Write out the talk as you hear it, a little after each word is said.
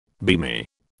Be me.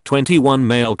 21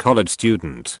 male college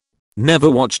student.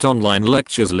 Never watched online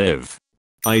lectures live.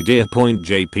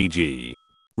 Idea.jpg.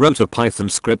 Wrote a Python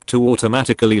script to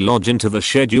automatically log into the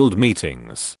scheduled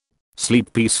meetings.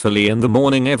 Sleep peacefully in the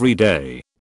morning every day.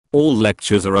 All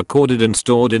lectures are recorded and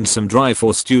stored in some drive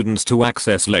for students to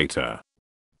access later.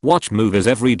 Watch movies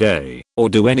every day, or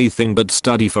do anything but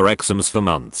study for exams for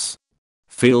months.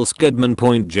 Feel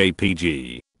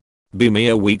Skidman.jpg. Be me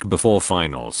a week before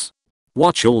finals.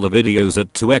 Watch all the videos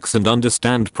at 2x and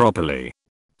understand properly.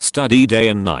 Study day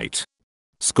and night.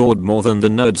 Scored more than the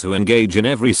nerds who engage in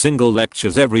every single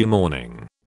lectures every morning.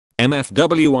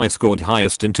 MFWI scored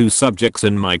highest in 2 subjects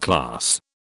in my class.